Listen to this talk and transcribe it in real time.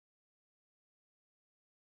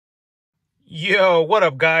Yo, what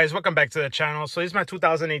up guys? Welcome back to the channel. So this is my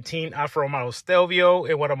 2018 Alfa Romeo Stelvio,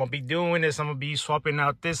 and what I'm gonna be doing is I'm gonna be swapping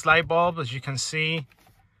out this light bulb. As you can see,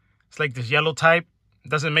 it's like this yellow type. It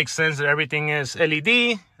doesn't make sense that everything is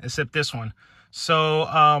LED except this one. So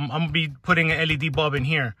I'm gonna be putting an LED bulb in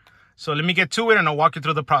here. So let me get to it and I'll walk you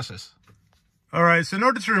through the process. All right, so in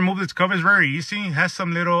order to remove this cover, it's very easy. It has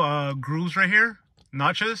some little grooves right here,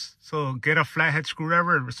 notches. So get a flathead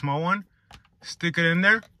screwdriver, a small one, stick it in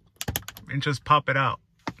there and just pop it out.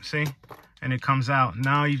 See? And it comes out.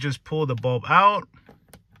 Now you just pull the bulb out.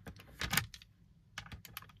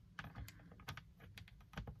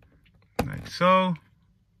 Like so.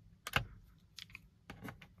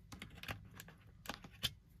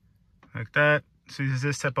 Like that. So this is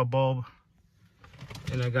this type of bulb.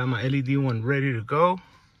 And I got my LED one ready to go.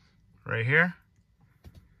 Right here.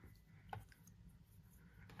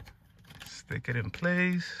 Stick it in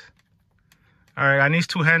place. All right, I need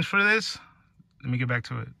 2 hands for this. Let me get back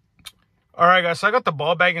to it. All right, guys, so I got the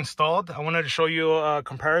ball bag installed. I wanted to show you a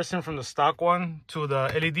comparison from the stock one to the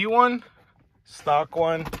LED one. Stock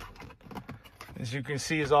one, as you can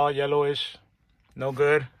see, is all yellowish, no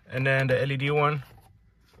good. And then the LED one,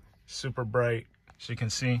 super bright, as you can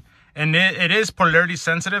see. And it is polarity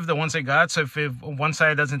sensitive, the ones I got. So if one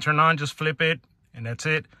side doesn't turn on, just flip it, and that's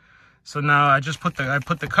it. So now I put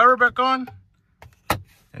the cover back on,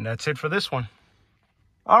 and that's it for this one.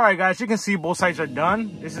 All right, guys, you can see both sides are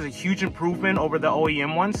done. This is a huge improvement over the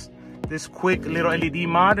OEM ones. This quick little LED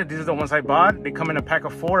mod, these are the ones I bought. They come in a pack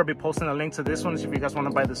of 4. I'll be posting a link to this one if you guys want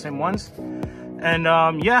to buy the same ones. And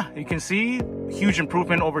yeah, you can see huge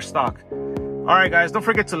improvement over stock. All right, guys, don't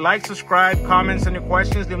forget to like, subscribe, comment, send your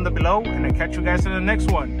questions, leave them below, and I'll catch you guys in the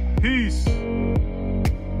next one. Peace.